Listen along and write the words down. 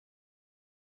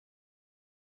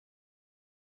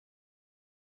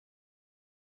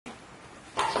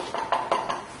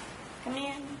Come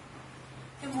in.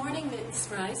 Good morning, Ms.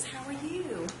 Rice. How are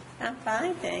you? I'm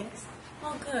fine, thanks.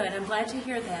 Well, good. I'm glad to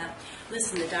hear that.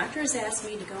 Listen, the doctor has asked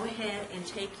me to go ahead and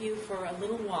take you for a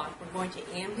little walk. We're going to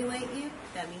ambulate you,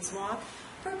 that means walk,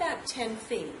 for about 10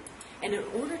 feet. And in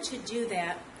order to do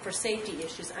that, for safety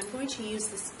issues, I'm going to use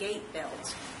this gait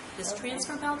belt. This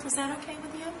transfer belt, is that okay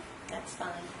with you? That's fine.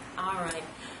 All right.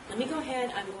 Let me go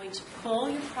ahead. I'm going to pull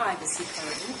your privacy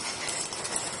curtain.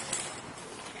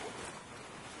 Okay.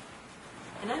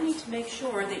 And I need to make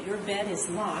sure that your bed is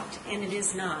locked, and it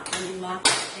is not. Let me lock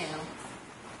it down.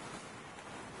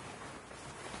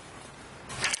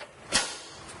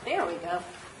 There we go.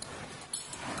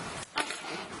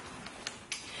 Okay.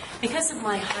 Because of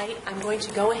my height, I'm going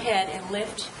to go ahead and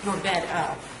lift your bed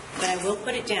up, but I will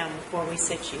put it down before we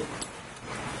sit you.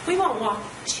 We won't walk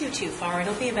too far.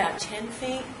 It'll be about 10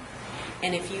 feet.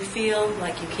 And if you feel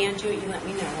like you can't do it, you let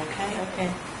me know, okay?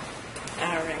 Okay.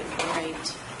 All right,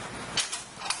 great.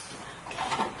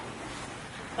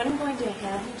 What I'm going to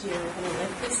have you do, I'm going to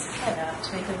lift this head up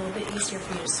to make it a little bit easier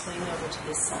for you to swing over to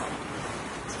this side.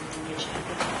 So you can get your head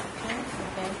up, okay?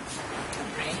 Okay.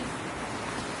 All right.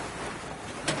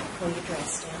 Pull your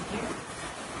dress down here.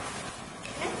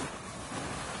 Okay.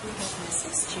 I'm going to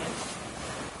assist you.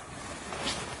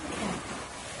 Okay.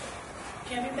 Do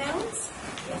you have your balance?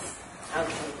 Yes.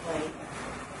 Okay, great.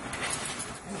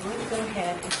 I'm going to go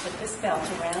ahead and put this belt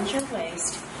around your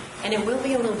waist, and it will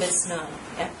be a little bit snug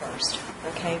at first,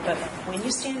 okay? But when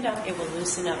you stand up, it will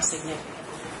loosen up significantly.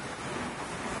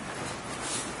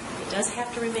 It does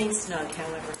have to remain snug,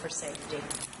 however, for safety.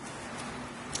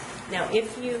 Now,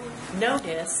 if you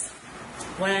notice,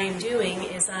 what I am doing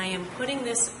is I am putting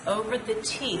this over the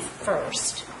teeth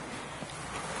first,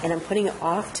 and I'm putting it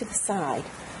off to the side.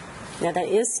 Now, that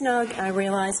is snug, I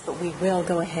realize, but we will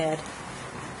go ahead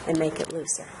and make it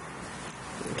looser.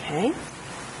 Okay?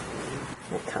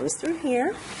 It comes through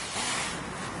here.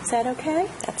 Is that okay?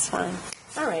 That's fine.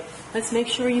 All right. Let's make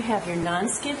sure you have your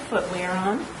non-skid footwear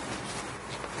on.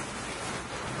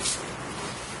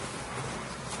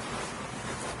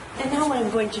 And now what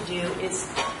I'm going to do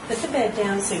is put the bed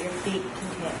down so your feet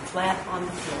can get flat on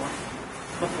the floor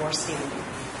before standing.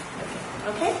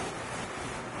 Okay?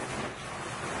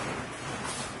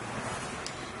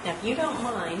 Now, if you don't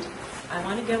mind, I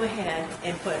want to go ahead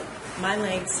and put my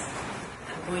legs.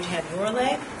 I'm going to have your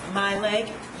leg, my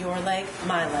leg, your leg,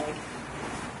 my leg.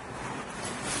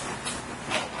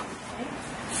 Okay.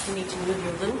 You need to move you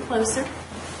a little closer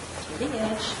to the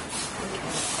edge. Okay.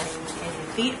 And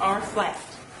your feet are flat.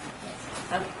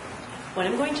 Okay. What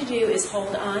I'm going to do is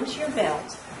hold on to your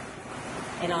belt,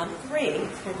 and on 3,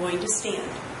 we're going to stand.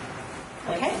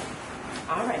 Okay?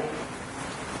 All right.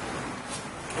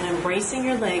 And I'm bracing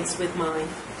your legs with mine.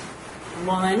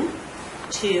 1,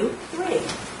 2, 3.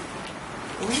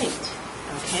 Great.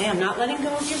 Okay, I'm not letting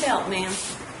go of your belt, ma'am.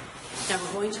 Now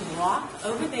we're going to walk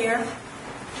over there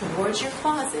towards your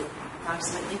closet,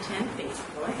 approximately 10 feet.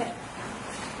 Go ahead.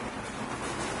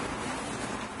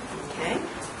 Okay.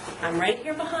 I'm right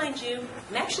here behind you.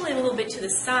 I'm actually a little bit to the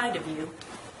side of you,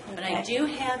 but I do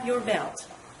have your belt.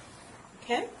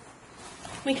 Okay?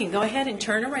 We can go ahead and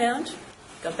turn around.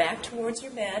 Go back towards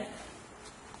your bed.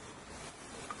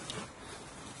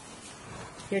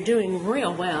 You're doing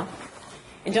real well.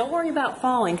 And don't worry about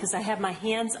falling, because I have my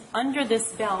hands under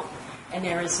this belt, and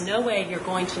there is no way you're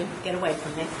going to get away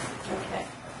from me. Okay.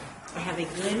 I have a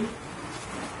good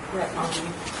grip on you.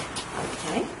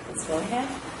 Okay, let's go ahead.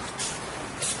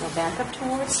 Go back up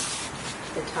towards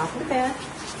the top of the bed.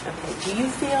 Okay, do you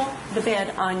feel the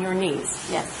bed on your knees?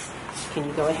 Yes. Can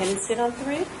you go ahead and sit on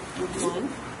 3? 1,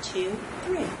 2,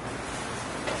 3.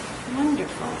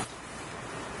 Wonderful.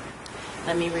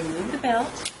 Let me remove the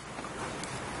belt.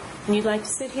 And you'd like to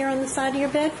sit here on the side of your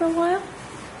bed for a while?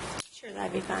 Sure,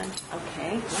 that'd be fine.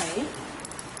 Okay, great.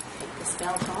 Take this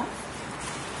belt off.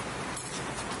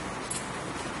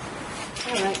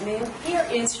 All right, ma'am. Here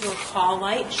is your call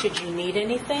light. Should you need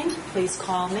anything, please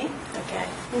call me. Okay.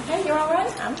 Okay, you're all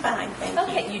right? I'm fine, thank you.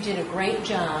 Okay, you did a great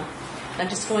job. I'm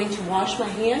just going to wash my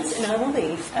hands and I will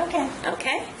leave. Okay.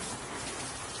 Okay?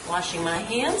 Washing my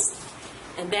hands.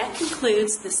 And that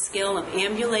concludes the skill of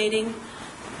ambulating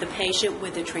the patient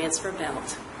with the transfer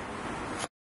belt.